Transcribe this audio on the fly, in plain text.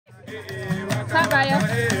Top, Raya.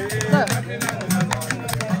 Look.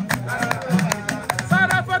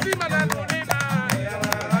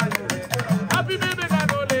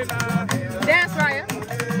 Dance, Raya.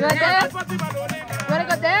 You wanna dance? You wanna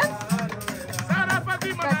go dance?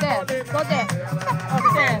 Go dance. Go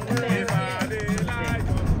dance.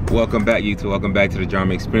 Welcome back, YouTube. Welcome back to the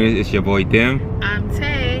Drama Experience. It's your boy Dem. I'm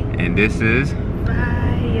Tay. And this is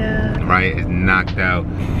Raya. Raya is knocked out.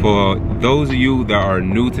 For those of you that are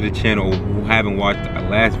new to the channel who haven't watched our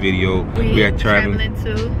last video, we are traveling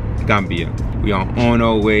to Gambia. We are on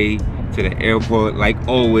our way to the airport. Like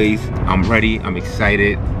always, I'm ready. I'm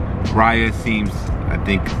excited. Raya seems, I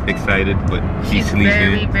think, excited, but she's sleeping.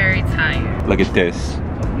 Very, very tired. Look at this.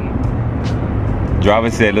 Driver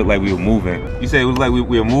said it looked like we were moving. You say it was like we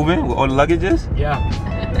were moving with all the luggages? Yeah.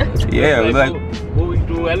 Yeah, it was like moving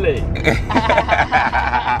to LA.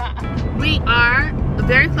 We are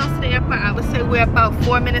very close to the airport. I would say we're about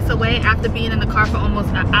 4 minutes away after being in the car for almost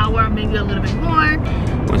an hour, maybe a little bit more.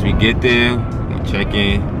 Once we get there, we're gonna check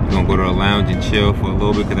in. We're gonna go to a lounge and chill for a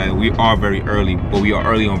little bit because we are very early, but we are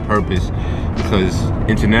early on purpose because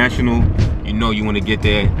international, you know, you want to get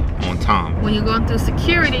there on time. When you're going through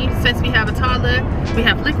security, since we have a toddler, we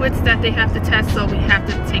have liquids that they have to test, so we have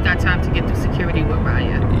to take our time to get through security with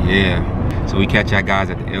Raya. Yeah. So we catch our guys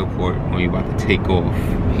at the airport when we about to take off.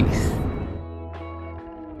 Peace.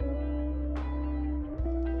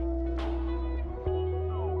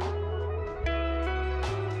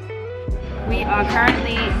 We are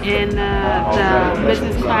currently in the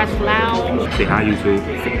business class lounge. Say hi, YouTube.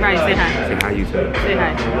 Right, say hi. Say hi, YouTube. Say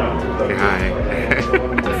hi. Say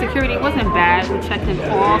hi. Security wasn't bad. We checked in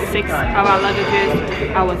all 6 of our luggages,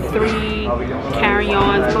 our 3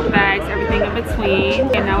 carry-ons, book bags, everything in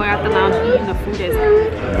between. And now we're at the lounge eating. The food is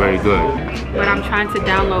very good. But I'm trying to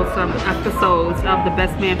download some episodes of The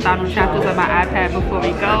Best Man Final Chapters on my iPad before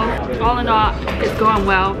we go. All in all, it's going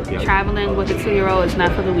well. Traveling with a 2-year-old is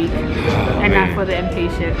not for the weak and not for the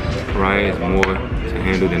impatient. Raya is more to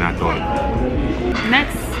handle than I thought.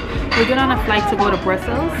 Next, we get on a flight to go to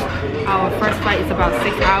Brussels. Our first flight is about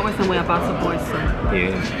 6 hours and we're about to board soon.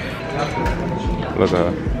 Yeah. Look,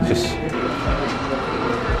 just,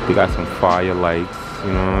 we got some fire lights,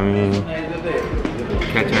 you know what I mean?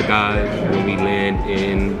 Catch our guys when we land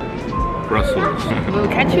in Brussels. We'll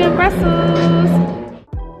catch you in Brussels.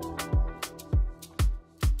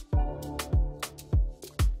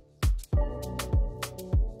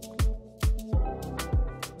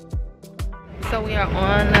 So we are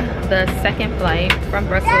on the second flight from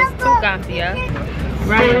Brussels to Gambia.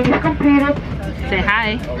 Right. Say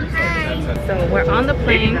hi. So we're on the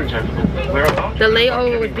plane. The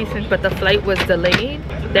layover was decent, but the flight was delayed.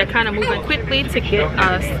 They're kind of moving quickly to get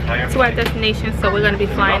us to our destination. So we're going to be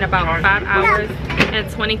flying about 5 hours and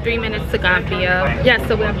 23 minutes to Gambia. Yeah,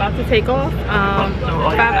 so we're about to take off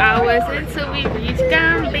 5 hours until we reach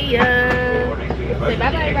Gambia. Say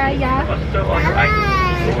bye-bye, Raya.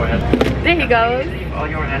 There he goes. All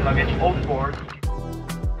your hand luggage on board.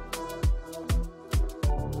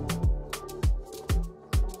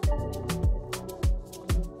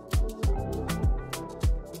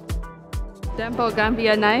 Dembo,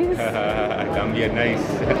 Gambia nice? Gambia nice.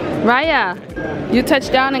 Raya, you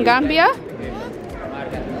touched down in Gambia?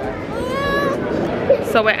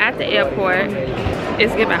 So we're at the airport.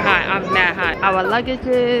 It's getting hot. I'm mad hot. Our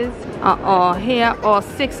luggages are all here, all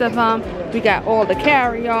 6 of them. We got all the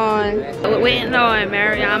carry-on. We're waiting on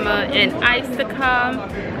Mariama and Ice to come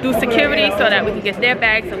do security so that we can get their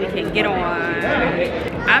bags so we can get on.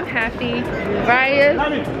 I'm happy. Raya's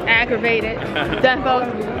aggravated. Dembo,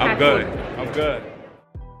 I'm good. I'm good.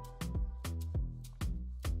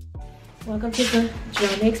 Welcome to the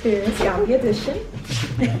Drama Experience, Gambia edition.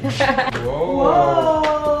 Whoa.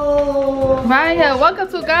 Raya, welcome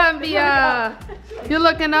to Gambia. You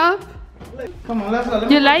looking up? Come on, let's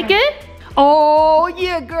You like it? Oh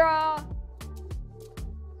yeah, girl.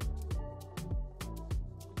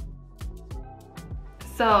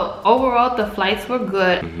 So overall, the flights were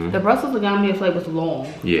good. The Brussels to Gambia flight was long.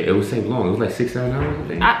 Yeah, it was so long. It was like 6-7 hours, I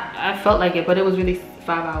think. I felt like it, but it was really 5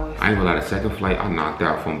 hours. I ain't gonna lie, the second flight, I knocked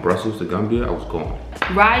out. From Brussels to Gambia, I was gone.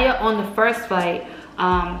 Raya on the first flight,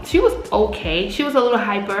 she was okay. She was a little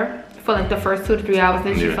hyper for like the first 2 to 3 hours,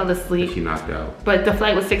 then she fell asleep. She knocked out. But the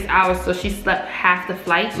flight was 6 hours, so she slept half the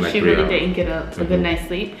flight, so like she really hours. didn't get a good night's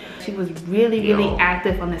sleep. She was really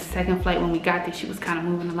active on the second flight. When we got there, she was kind of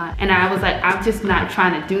moving a lot. And I was like, I'm just not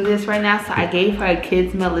trying to do this right now, so I gave her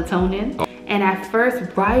kids melatonin. And at first,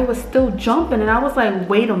 Raya was still jumping, and I was like,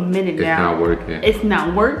 wait a minute now. It's not working. It's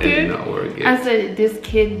not working? It's not working. I said, this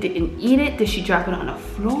kid didn't eat it. Did she drop it on the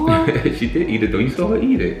floor? She did eat it though. You saw her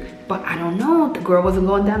eat it. But I don't know. The girl wasn't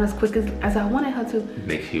going down as quick as I wanted her to.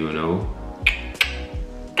 Next thing you know,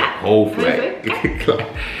 whole flag.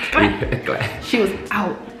 She was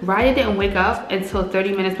out. Raya didn't wake up until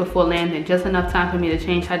 30 minutes before landing. Just enough time for me to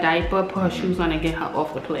change her diaper, put her shoes on, and get her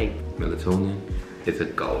off the plane. Melatonin is a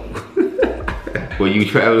go. When you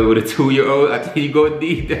travel with a 2-year-old, I think you're gonna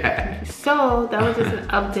need that. So that was just an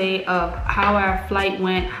update of how our flight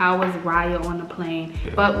went, how was Raya on the plane.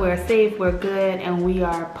 Yeah. But we're safe, we're good, and we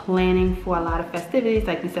are planning for a lot of festivities.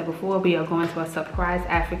 Like we said before, we are going to a surprise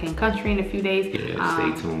African country in a few days. Yeah,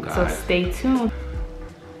 stay tuned, guys. So stay tuned.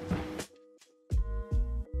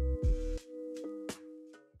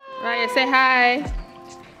 Raya, say hi.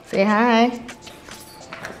 Say hi.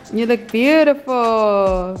 You look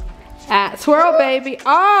beautiful. Swirl, baby.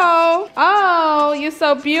 Oh, you're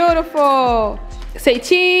so beautiful. Say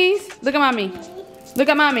cheese. Look at mommy. Look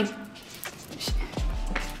at mommy.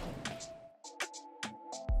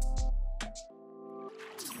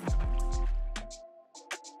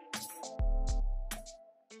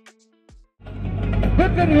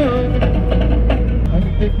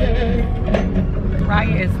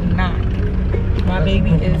 Raya is not. My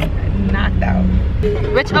baby is knocked out.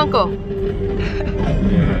 Rich uncle.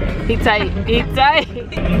 He tight. He tight.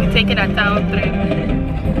 We take it at town trip.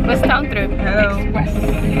 What's town trip? Hello. Express.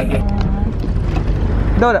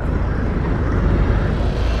 Dora.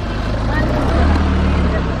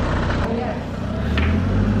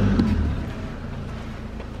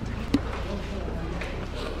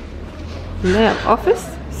 Yeah,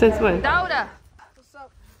 office? Since when? Dauda. What's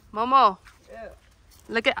up? Momo. Yeah.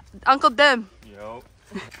 Look at Uncle Dim. Yo.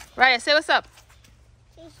 Raya, say what's up.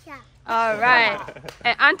 All right.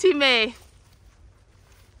 And Auntie May.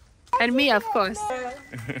 And me, of course.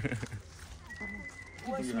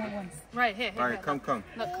 Right here. All right, come.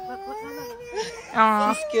 Look.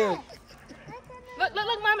 Aww. She's scared.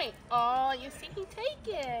 Look, mommy. Oh, you see, he take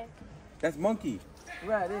it. That's monkey.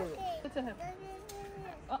 Right there. Look to him.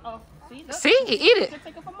 Uh-oh. See, he eat it.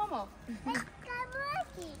 Take it for Momo.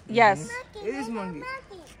 Yes. It is monkey.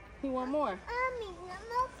 He want more.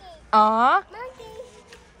 Aww.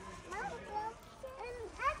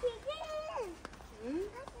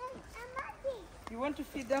 You want to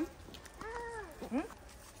feed them? No.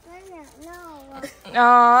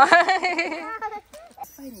 Aww.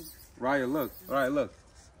 Raya, look. All right, look.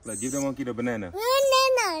 Look, give the monkey the banana.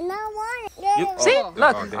 Banana, no one. See,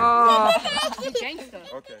 look. Oh, Gangster.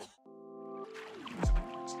 okay.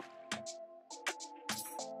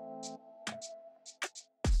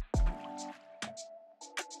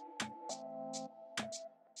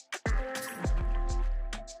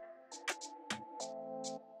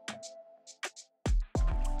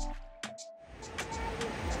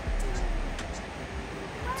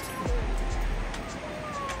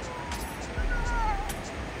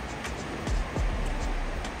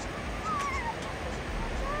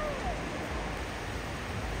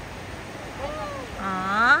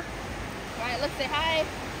 Alright, let's say hi.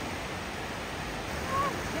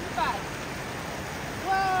 Give me 5.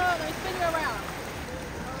 Whoa, let me spin you around.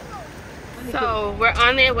 So we're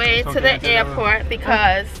on our way to the airport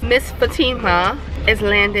because Miss Fatima is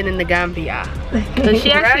landing in the Gambia. So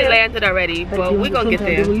she actually landed already, but we're gonna get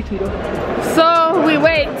there. So we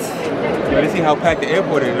wait. You see how packed the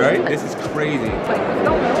airport is, right? This is crazy.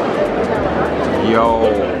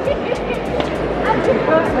 Yo.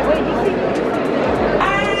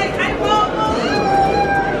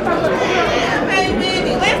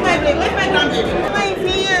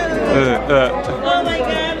 Oh my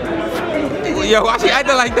god. Yo, why she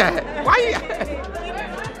acting like that? Why you?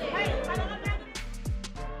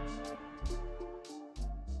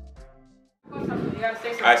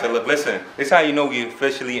 Alright, so look, listen. This is how you know we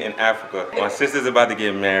officially in Africa. My sister's about to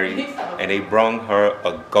get married, and they brung her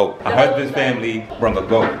a goat. Her husband's family brung a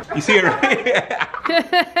goat. You see it right?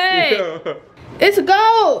 Hey, it's a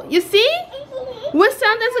goat. You see? What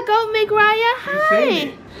sound does a goat make, Raya?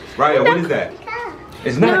 Hi. Raya, what is that?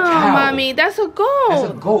 It's not a cow. No, mommy, that's a goat. That's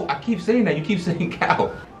a goat. I keep saying that. You keep saying cow.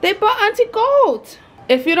 They bought Auntie goat.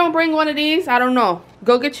 If you don't bring one of these, I don't know.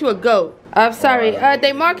 Go get you a goat. I'm sorry.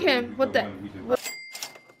 They mark him with the.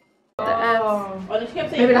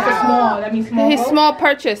 Maybe that's a small. That means small. He's small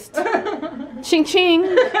purchased. Ching ching.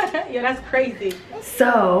 Yeah, that's crazy.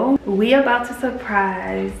 So we about to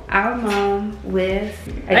surprise our mom with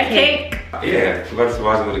a cake. Yeah, we're about to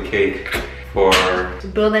surprise her with a cake for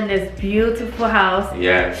building this beautiful house.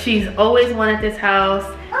 Yeah. She's always wanted this house.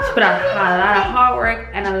 She put a lot of hard work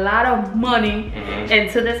and a lot of money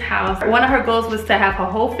into this house. One of her goals was to have her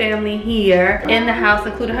whole family here in the house,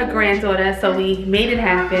 including her granddaughter, so we made it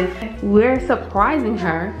happen. We're surprising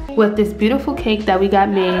her with this beautiful cake that we got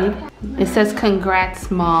made. It says, "Congrats,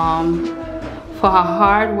 Mom, for her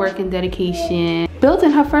hard work and dedication,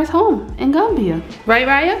 building her first home in Gambia." Right,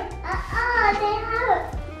 Raya? They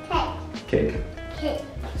have Cake. cake.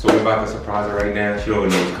 So we're about to surprise her right now. She don't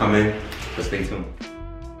know what's coming, but stay tuned.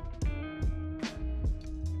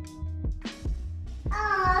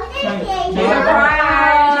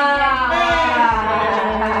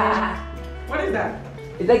 What is that?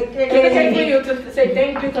 It's like It's a cake for you to say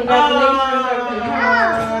thank you, congratulations.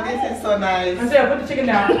 Oh, this is so nice. I said, put the chicken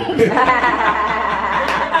down. I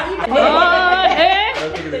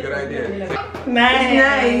think it's a good idea.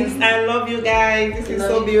 Nice. I love you guys. This is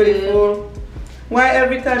so beautiful. Why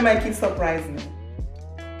every time my kids surprise me?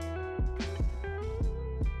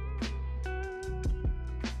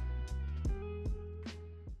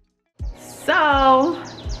 So,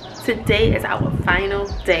 today is our final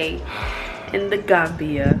day in the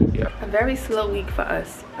Gambia. Yeah. A very slow week for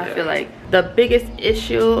us. I feel like the biggest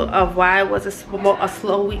issue of why it was a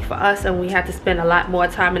slow week for us and we had to spend a lot more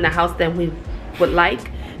time in the house than we would like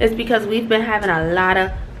is because we've been having a lot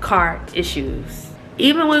of car issues.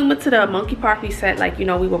 Even when we went to the monkey park, we said, like, you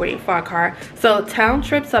know, we were waiting for a car. So town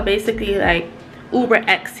trips are basically like Uber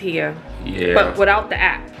X here, but without the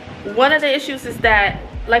app. One of the issues is that,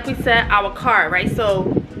 like we said, our car, right? So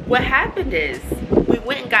what happened is we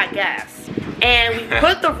went and got gas and we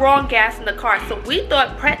put the wrong gas in the car. So we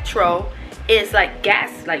thought petrol is like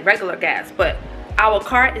gas, like regular gas, but our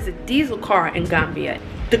car is a diesel car in Gambia.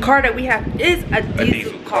 The car that we have is a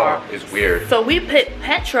diesel car. It's weird. So we put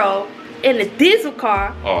petrol in the diesel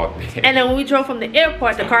car. Oh, and then when we drove from the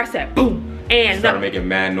airport, the car said boom. And started making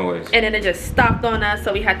mad noise. And then it just stopped on us,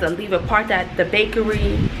 so we had to leave it parked at the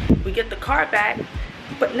bakery. We get the car back,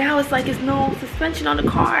 but now it's like it's no suspension on the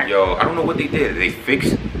car. Yo, I don't know what they did. They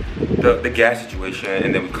fixed the gas situation,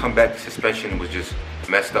 and then we come back, the suspension was just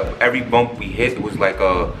messed up. Every bump we hit, it was like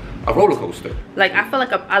a roller coaster. Like, I feel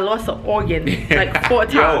like I lost an organ like 4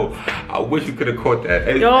 times. Yo, I wish you could have caught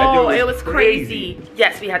that. Yo, it was crazy.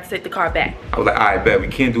 Yes, we had to take the car back. I was like, I bet we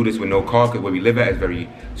can't do this with no car because where we live at is very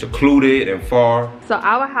secluded and far. So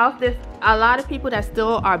our house, there's a lot of people that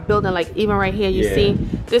still are building, like even right here, you see,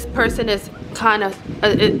 this person is kind of,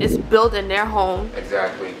 is building their home.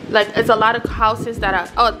 Exactly. Like, it's a lot of houses that are,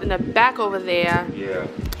 oh, in the back over there. Yeah.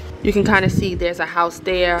 You can kind of see there's a house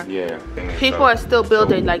there. Yeah. People are still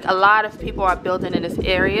building, like a lot of people are building in this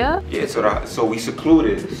area. Yeah, so we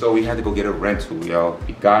secluded, so we had to go get a rental, yo.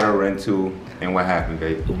 We got a rental, and what happened,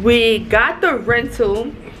 babe? We got the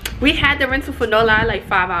rental. We had the rental for no lie, like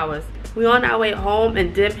 5 hours. We on our way home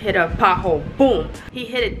and Dim hit a pothole. Boom. He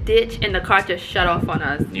hit a ditch and the car just shut off on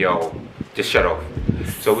us. Yo, just shut off.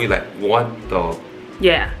 So we like, what the?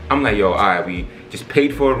 Yeah. I'm like, yo, alright, we just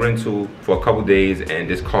paid for a rental for a couple days and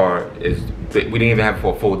this car is, we didn't even have it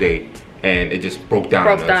for a full day. And it just broke down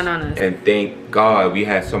on us. And thank God we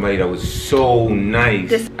had somebody that was so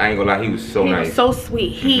nice. I ain't gonna lie, he was so nice. He was so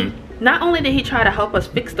sweet. He, not only did he try to help us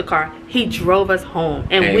fix the car, he drove us home.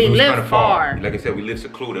 And we live far. Like I said, we live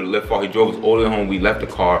secluded, live far. He drove us all the way home. We left the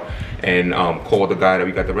car and called the guy that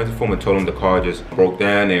we got the rental from and told him the car just broke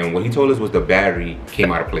down. And what he told us was the battery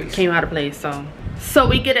came out of place. So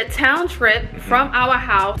we get a town trip from our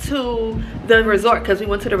house to the resort because we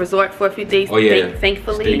went to the resort for a few days. Oh yeah,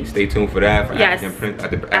 thankfully. Stay tuned for that. For yes,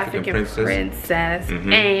 African Princess.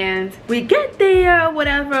 And we get there,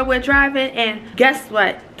 whatever, we're driving, and guess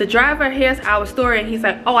what? The driver hears our story and he's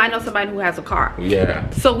like, oh, I know somebody who has a car. Yeah.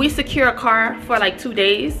 So we secure a car for like 2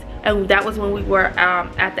 days. And that was when we were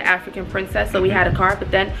at the African Princess, so we had a car.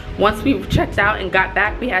 But then once we checked out and got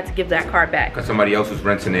back, we had to give that car back. Because somebody else was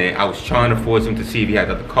renting it. I was trying to force him to see if he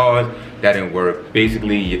had other cars. That didn't work.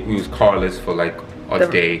 Basically, we was carless for like a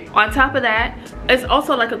day. On top of that, it's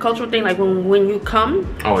also like a cultural thing. Like when you come,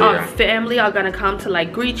 family are gonna come to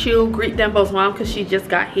like greet them both mom because she just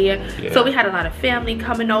got here. Yeah. So we had a lot of family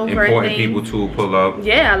coming over. Important people to pull up.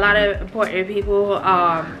 Yeah, a lot of important people.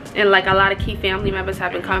 And like a lot of key family members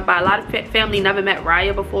have been coming by. A lot of family never met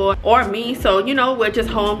Raya before or me. So, you know, we're just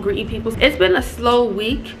home greeting people. It's been a slow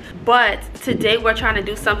week, but today we're trying to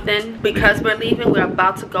do something because we're leaving. We're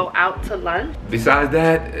about to go out to lunch. Besides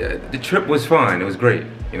that, the trip was fun. It was great.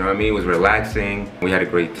 You know what I mean? It was relaxing. We had a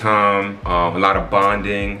great time. A lot of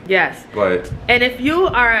bonding. Yes. And if you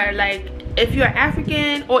are like, if you're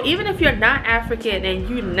African, or even if you're not African and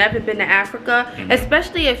you've never been to Africa,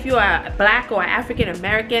 especially if you are black or African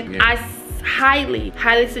American, I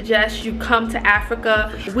highly suggest you come to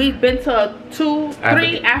Africa. We've been to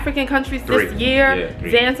three African countries this year.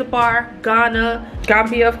 Yeah, Zanzibar, Ghana,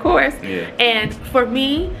 Gambia, of course. Yeah. And for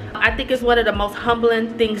me, I think it's one of the most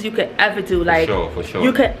humbling things you could ever do. Like, for sure.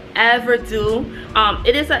 you could ever do.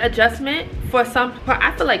 It is an adjustment for some.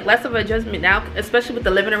 I feel like less of an adjustment now, especially with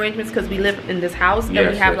the living arrangements, because we live in this house and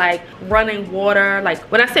we have like running water. Like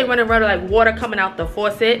when I say running water, like water coming out the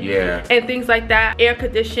faucet, and things like that. Air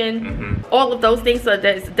condition, all of those things. So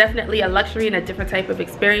that's definitely a luxury and a different type of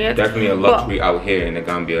experience. Definitely a luxury out here in the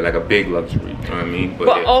Gambia, like a big luxury. You know what I mean?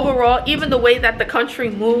 But overall, even the way that the country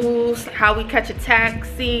moves, how we catch a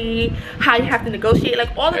taxi, how you have to negotiate,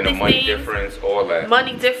 like all of these things. Money difference, all that.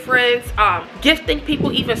 Money difference, gifting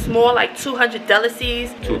people even small, like 200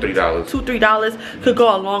 delicacies, $2-3 could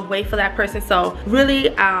go a long way for that person. So really,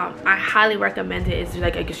 I highly recommend it. It's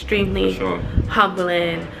like an extremely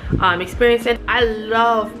humbling experience. And I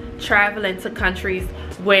love traveling to countries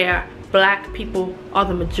where Black people are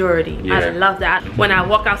the majority. I love that. When I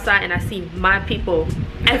walk outside and I see my people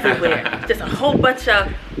everywhere, just a whole bunch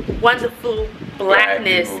of wonderful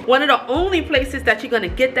Blackness. One of the only places that you're gonna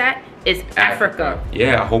get that is Africa.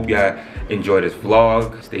 Yeah, I hope y'all enjoy this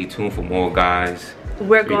vlog. Stay tuned for more, guys.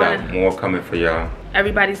 We got more coming for y'all.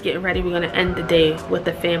 Everybody's getting ready. We're gonna end the day with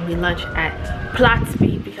a family lunch at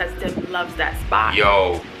Plotsby because Deb loves that spot.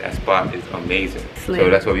 Yo, that spot is amazing. So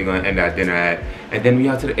that's where we're gonna end our dinner at. And then we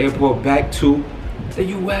out to the airport, back to the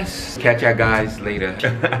US. Catch y'all guys later.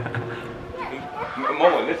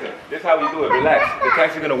 Mama, listen, this is how we do it. Relax. The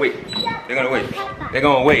taxi's gonna wait. They're gonna wait. They're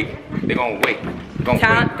gonna wait. They're gonna wait.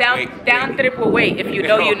 Down trip will wait. If you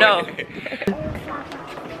know, you know.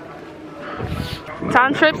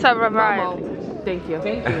 Town trips have arrived. Thank you.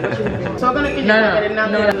 Thank you. So I'm gonna get no.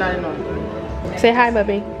 Say hi,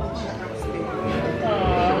 baby.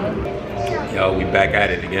 Yo, we back at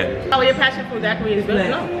it again. Oh, your passion for Zachary is good.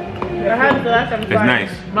 No. I had it the last time. It's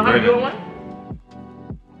nice. How you doing one?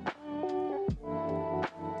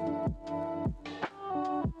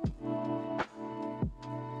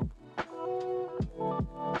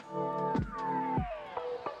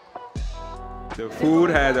 The food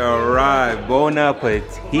has arrived. Bon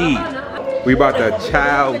appetit. We about to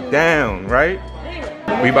chow down, right?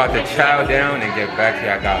 We about to chow down and get back to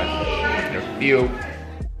y'all guys. The field.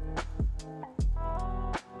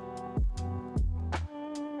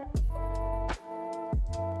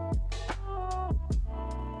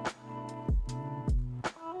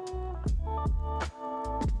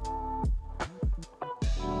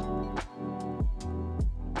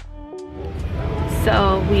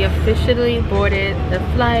 So we officially boarded the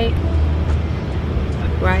flight.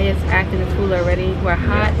 Raya's acting a fool already. We're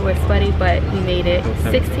hot, we're sweaty, but we made it.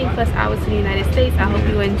 16 plus hours to the United States. I hope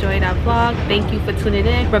you enjoyed our vlog. Thank you for tuning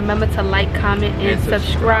in. Remember to like, comment, and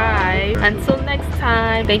subscribe. Until next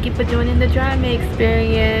time, thank you for joining the Drama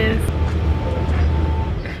Experience.